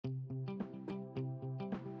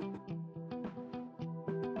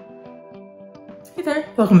Hey there,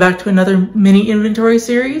 welcome back to another mini inventory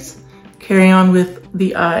series, carrying on with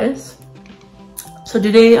the eyes. So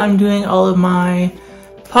today I'm doing all of my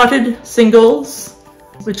potted singles,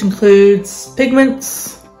 which includes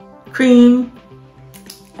pigments, cream,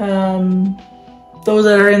 those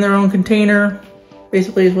that are in their own container,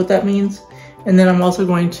 basically is what that means. And then I'm also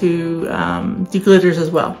going to do glitters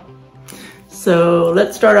as well. So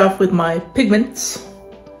let's start off with my pigments.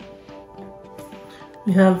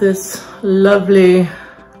 We have this lovely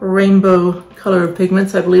rainbow color of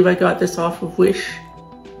pigments. I believe I got this off of Wish.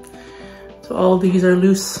 So all of these are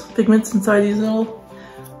loose pigments inside this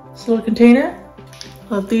little container.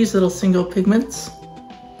 Love these little single pigments.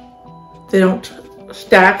 They don't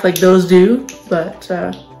stack like those do, but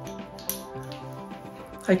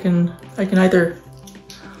I can either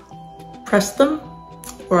press them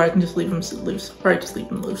or I can just leave them loose. Or I just leave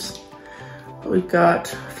them loose. But we've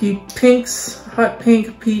got a few pinks, hot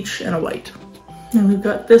pink, peach, and a white. And we've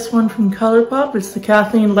got this one from ColourPop. It's the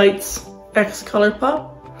Kathleen Lights X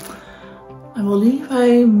ColourPop. I believe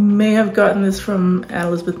I may have gotten this from Anne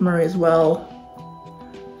Elizabeth Murray as well.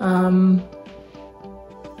 Can't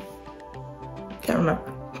remember.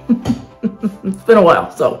 It's been a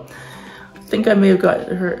while, so I think I may have got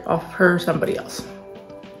her off her or somebody else.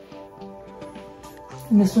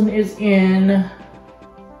 And this one is in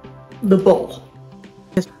the bowl.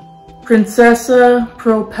 Princessa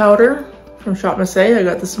Pro Powder from Shop Marseille. I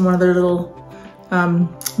got this in one of their little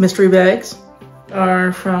mystery bags.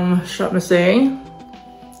 Are from Shop Marseille.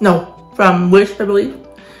 No, from Wish, I believe.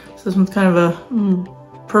 So this one's kind of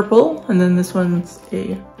a purple, and then this one's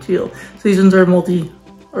a teal. So these ones are multi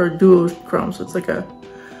or duochrome, so it's like a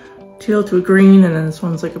teal to a green, and then this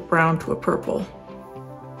one's like a brown to a purple.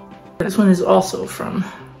 This one is also from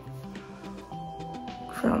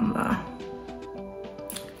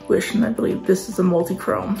Wish, and I believe this is a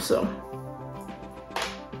multi-chrome, so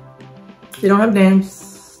they don't have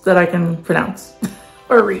names that I can pronounce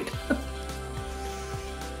or read. So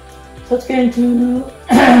let's get into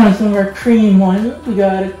some of our cream ones. We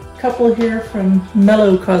got a couple here from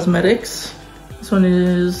Mellow Cosmetics. This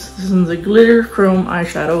one's a glitter chrome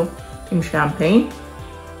eyeshadow in Champagne.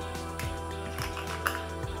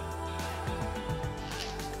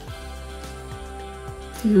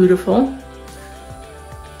 Beautiful.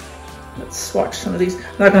 Let's swatch some of these.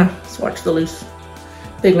 I'm not gonna swatch the loose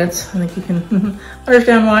pigments. I think you can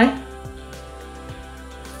understand why.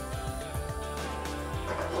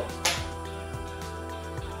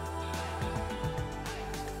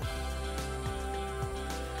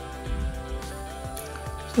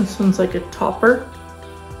 So this one's like a topper.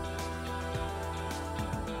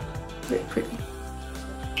 Very pretty.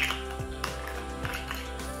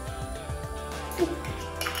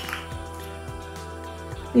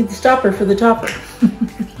 Need the stopper for the topper.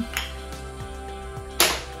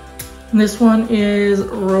 And this one is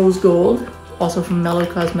Rose Gold, also from Mellow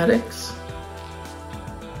Cosmetics.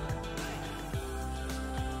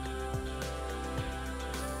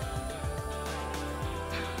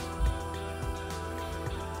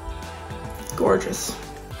 Gorgeous.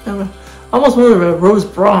 Almost more of a rose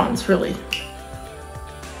bronze, really.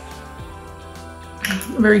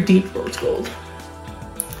 Very deep rose gold.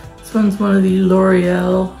 This one's one of the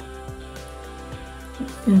L'Oreal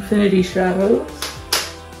Infinity Shadows.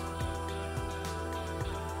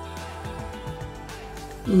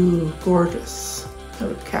 Ooh, gorgeous.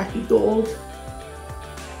 Kind of khaki gold.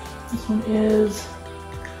 This one is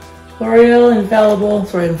L'Oreal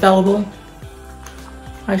Infallible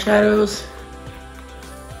eyeshadows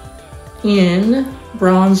in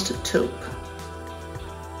bronzed taupe.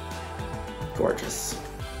 Gorgeous.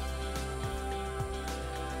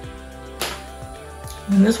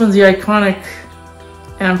 And this one's the iconic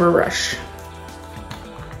Amber Rush.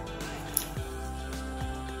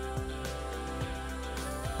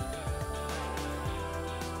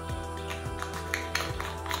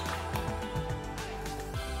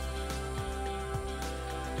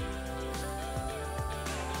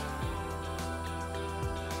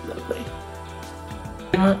 Lovely.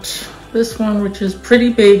 Got this one, which is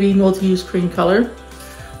Pretty Baby multi-use cream color.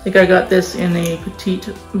 I think I got this in a Petite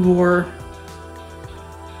Vour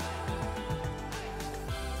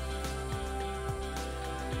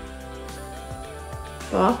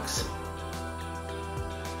box.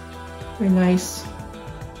 Very nice.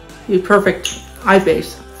 Be a perfect eye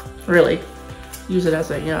base, really. Use it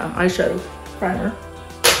as a eyeshadow primer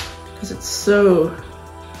because it's so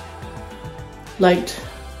light.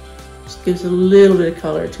 Just gives a little bit of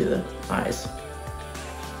color to the eyes.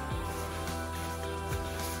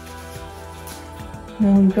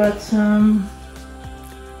 And we've got some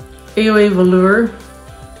AOA Velour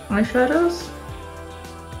eyeshadows.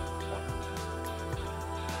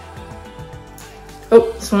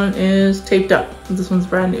 Oh, this one is taped up. This one's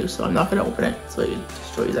brand new, so I'm not gonna open it. So you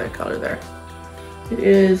just show you that color there. It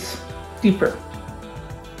is deeper.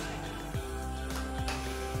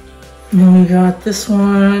 And then we got this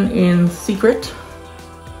one in Secret.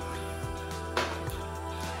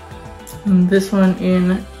 And this one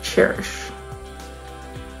in Cherish.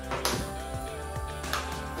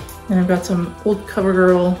 And I've got some old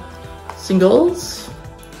CoverGirl singles.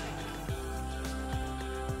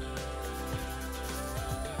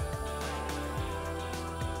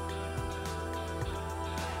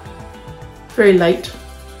 Very light.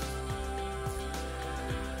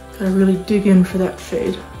 Gotta really dig in for that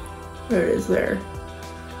shade. There it is there.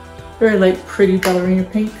 Very light, pretty ballerina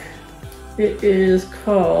pink. It is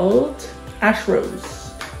called Ash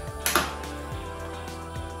Rose.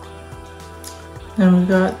 And we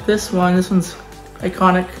got this one. This one's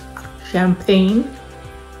iconic Champagne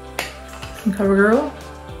from CoverGirl.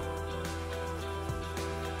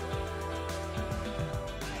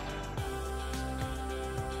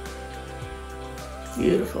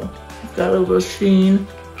 Beautiful. It's got a little bit of sheen.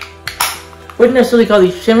 Wouldn't necessarily call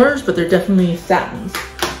these shimmers, but they're definitely satins.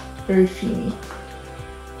 Very sheeny.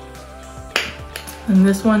 And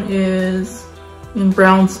this one is in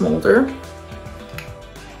Brown Smolder.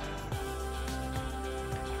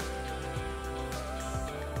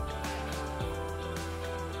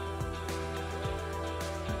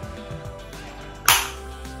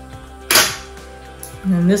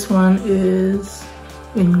 And then this one is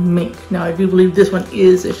in Mink. Now I do believe this one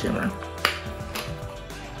is a shimmer,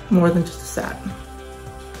 more than just a satin.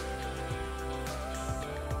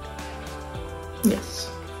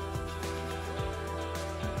 Yes.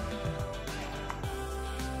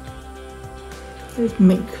 There's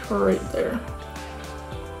Mink right there.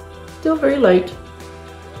 Still very light.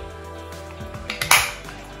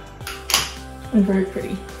 And very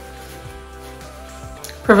pretty.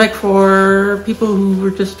 Perfect for people who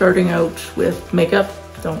were just starting out with makeup,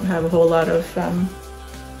 don't have a whole lot of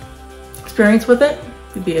experience with it.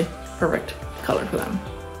 It'd be a perfect color for them.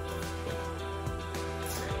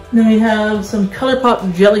 And then we have some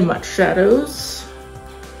ColourPop Jelly Much shadows.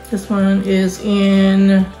 This one is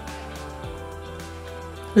in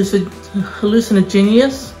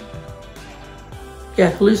Hallucinogenius.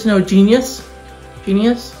 Yeah, Hallucinogenius.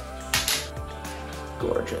 Genius.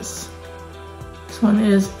 Gorgeous. This one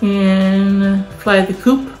is in Fly the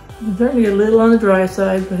Coop. They're starting to get a little on the dry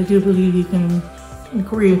side, but I do believe you can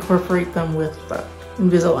reincorporate them with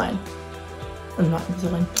Invisalign. Or not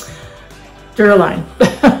Invisalign. Duraline.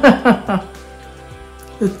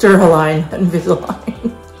 It's Duraline,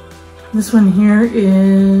 Invisalign. This one here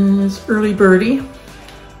is Early Birdie.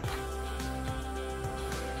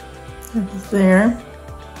 That is there.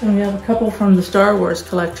 And we have a couple from the Star Wars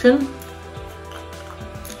collection.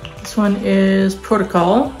 This one is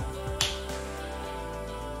Protocol.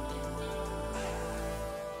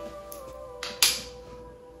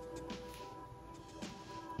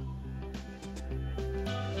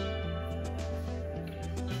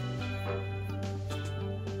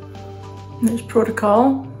 And there's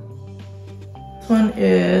Protocol. This one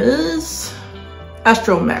is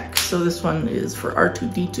Astromech. So this one is for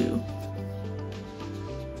R2-D2.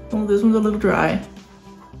 Oh, this one's a little dry.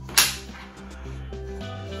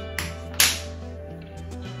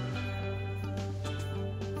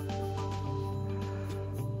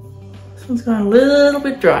 This one's gone a little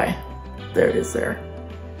bit dry. There it is there.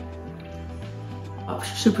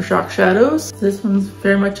 Super Shock Shadows. This one's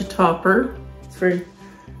very much a topper. It's very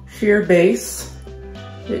sheer base.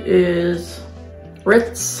 It is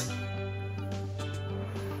Ritz.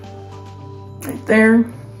 Right there.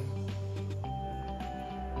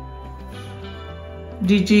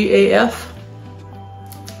 DGAF,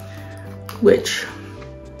 which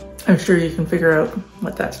I'm sure you can figure out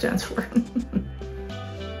what that stands for.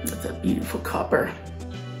 That's a beautiful copper.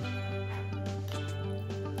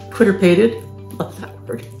 Twitter pated, love that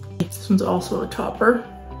word. This one's also a topper.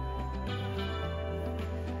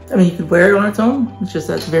 I mean, you could wear it on its own, it's just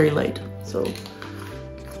that's very light. So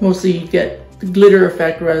mostly you get the glitter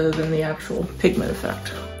effect rather than the actual pigment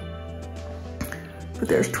effect. But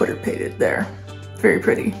there's Twitter pated there. Very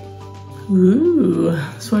pretty. Ooh,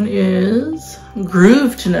 this one is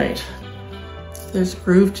Groove Tonight. There's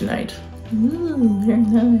Groove Tonight. Ooh, very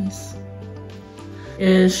nice.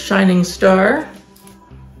 Is Shining Star.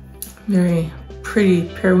 Very pretty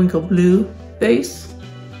periwinkle blue base.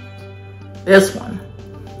 This one,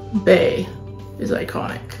 Bay, is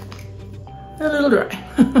iconic. A little dry.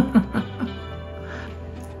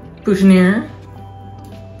 Boutonniere.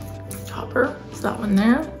 Topper, is that one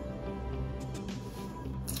there.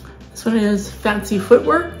 This one is Fancy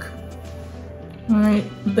Footwork. Right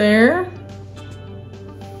there.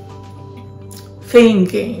 Fame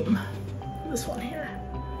Game. This one here.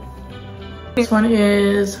 This one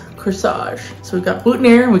is Corsage. So we got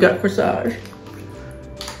Boutonniere and we got Corsage.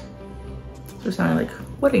 They're sounding like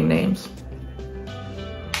wedding names.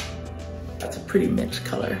 That's a pretty mixed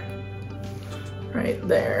color. Right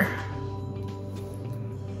there.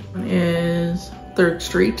 One is 3rd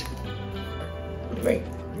Street. Right,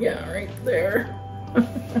 yeah, right there.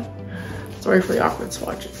 Sorry for the awkward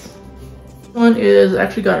swatches. One is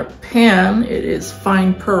actually got a pan. It is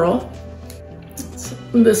Fine Pearl. It's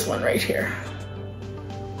this one right here.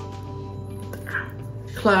 There.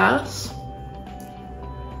 Class.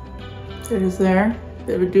 It is there.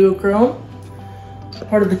 They have a duochrome.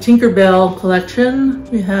 Part of the Tinkerbell collection,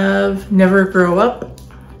 we have Never Grow Up,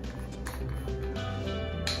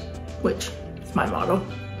 which is my motto.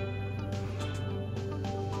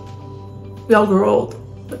 We all grow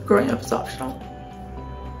old, but growing up is optional.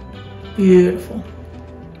 Beautiful.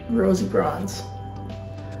 Rosy bronze.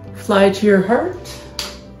 Fly to Your Heart.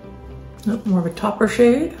 Nope, more of a topper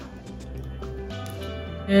shade.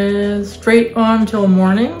 Is Straight On Till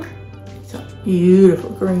Morning. It's a beautiful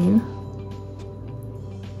green.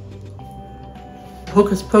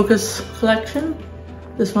 Hocus Pocus collection.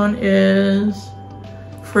 This one is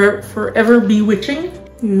Forever Bewitching.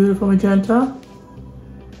 Beautiful magenta.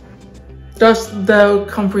 Dost Thou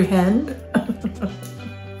Comprehend?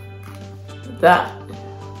 That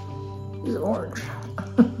is orange.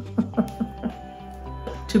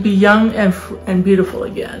 To Be Young and Beautiful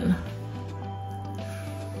Again.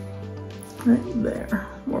 Right there.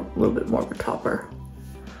 A little bit more of a topper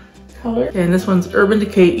color. And this one's Urban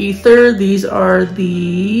Decay Ether. These are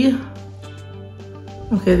the...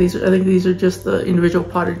 Okay, I think these are just the individual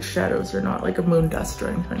potted shadows. They're not like a moon dust or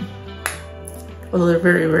anything. Although they're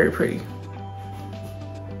very, very pretty.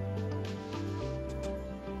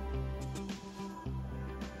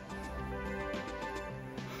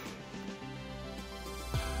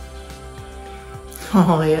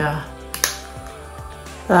 Oh yeah,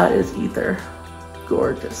 that is Ether.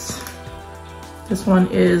 Gorgeous. This one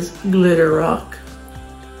is Glitter Rock.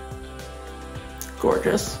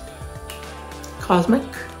 Gorgeous. Cosmic.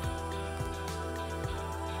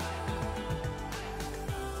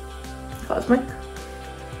 Cosmic.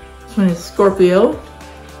 This one is Scorpio.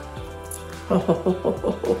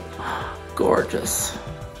 Oh, gorgeous.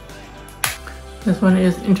 This one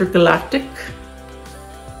is Intergalactic.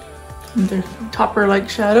 There's topper-like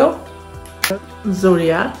shadow.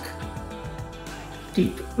 Zodiac.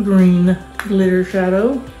 Deep green glitter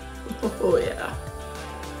shadow. Oh yeah.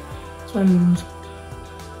 This one's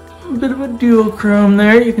a bit of a duochrome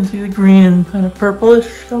there. You can see the green and kind of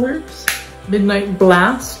purplish colors. Midnight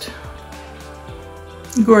Blast.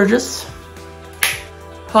 Gorgeous.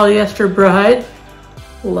 Polyester Bride.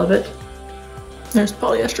 Love it. There's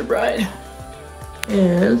Polyester Bride.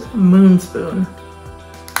 Is Moonspoon.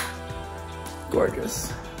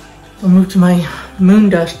 Gorgeous. I'll move to my moon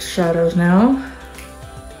dust shadows now.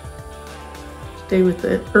 Stay with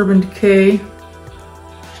the Urban Decay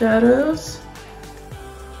shadows.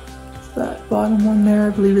 It's that bottom one there, I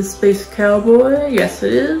believe is Space Cowboy. Yes,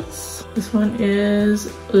 it is. This one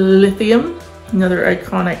is Lithium, another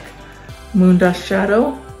iconic moon dust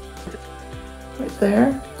shadow. Right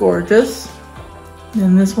there, gorgeous.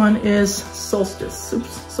 And this one is Solstice.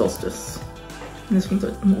 Oops, Solstice. And this one's a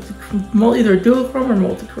either duochrome or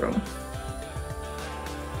multichrome.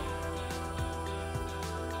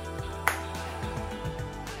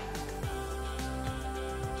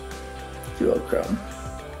 Duochrome.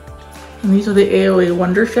 And these are the AOA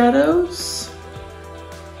Wonder Shadows.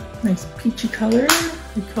 Nice peachy color.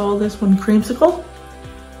 We call this one Creamsicle.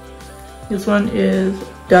 This one is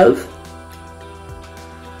Dove.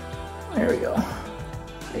 There we go.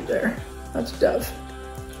 Right there. That's Dove.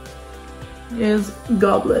 Is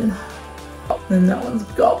Goblin. And that one's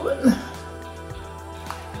Goblin.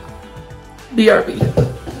 BRB.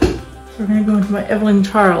 So we're gonna go into my Evelyn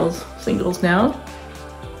Charles singles now.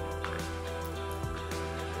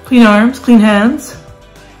 Clean arms, clean hands.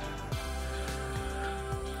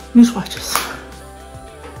 New swatches.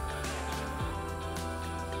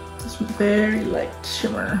 This one's very light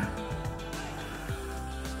shimmer.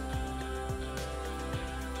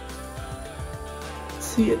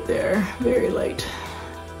 See it there, very light.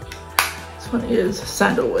 This one is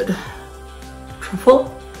Sandalwood.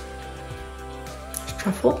 Truffle. There's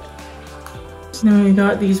Truffle. So then we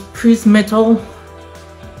got these Prismetal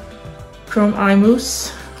Chrome Eye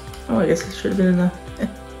Mousse. Oh, I guess it should have been in the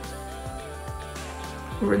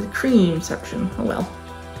over in the cream section. Oh well.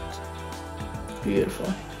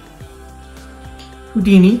 Beautiful.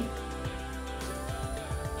 Houdini.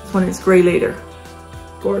 This one is Gray Later.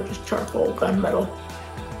 Gorgeous charcoal gunmetal.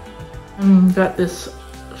 And got this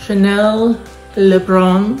Chanel Le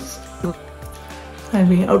Bronze. I'm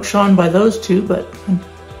being outshone by those two, but a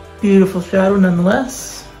beautiful shadow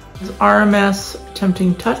nonetheless. This is RMS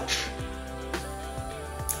Tempting Touch.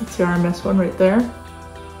 That's the RMS one right there.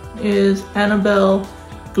 Is Annabelle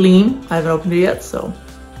Gleam. I haven't opened it yet, so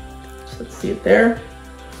let's see it there.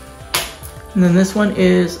 And then this one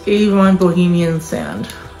is Avon Bohemian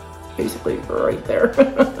Sand. Basically right there.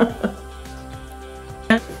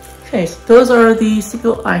 Okay, so those are the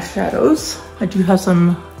single eyeshadows. I do have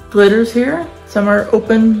some glitters here. Some are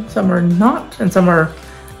open, some are not, and some are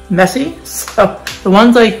messy. So the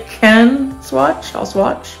ones I can swatch, I'll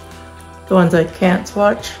swatch. The ones I can't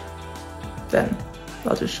swatch, then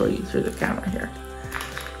I'll just show you through the camera here.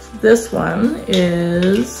 So this one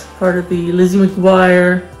is part of the Lizzie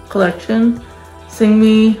McGuire collection. Sing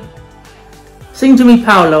to me,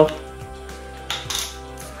 Paolo.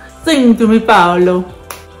 Sing to me, Paolo.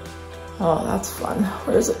 Oh, that's fun.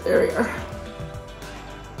 Where is it? There we are.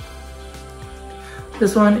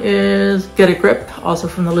 This one is Get a Grip, also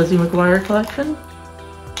from the Lizzie McGuire collection.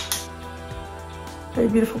 Very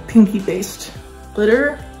beautiful pinky based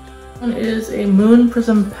glitter. This one is a Moon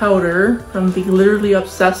Prism powder from the Literally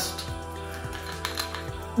Obsessed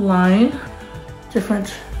line.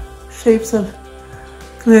 Different shapes of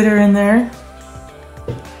glitter in there.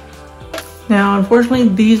 Now, unfortunately,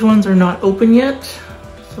 these ones are not open yet,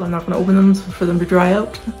 so I'm not going to open them for them to dry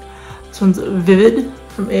out. This one's Vivid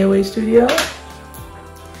from AOA Studio.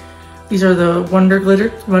 These are the Wonder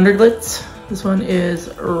Glitz. This one is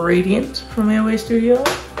Radiant from AOA Studio.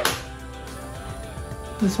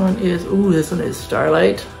 This one is, ooh, this one is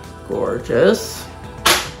Starlight. Gorgeous.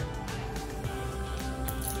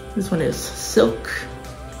 This one is Silk.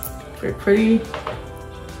 Very pretty.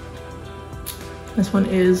 This one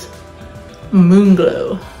is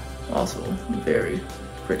Moonglow. Also very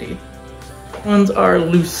pretty. Ones are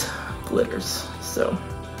loose glitters, so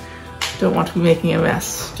don't want to be making a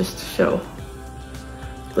mess, just to show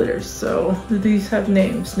glitters. So do these have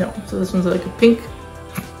names? No. So this one's like a pink.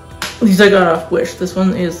 These I got off Wish. This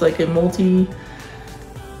one is like a multi-color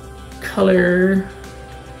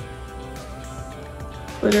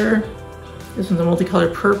glitter. This one's a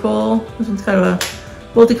multicolored purple. This one's kind of a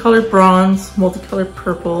multicolored bronze, multicolored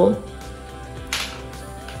purple,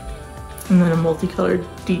 and then a multicolored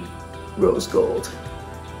deep rose gold.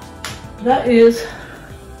 That is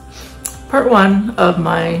part one of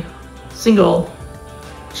my single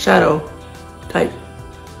shadow type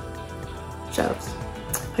shadows.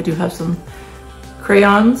 I do have some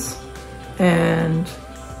crayons and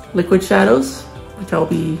liquid shadows, which I'll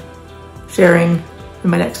be sharing in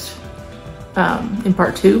my next, in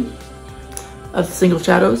part two of the single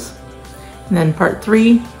shadows. And then part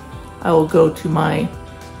three, I will go to my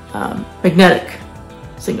magnetic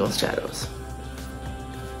single shadows.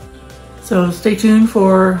 So stay tuned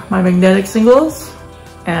for my magnetic singles,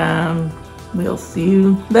 and we'll see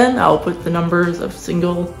you then. I'll put the numbers of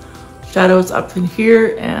single shadows up in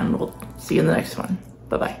here, and we'll see you in the next one.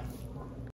 Bye-bye.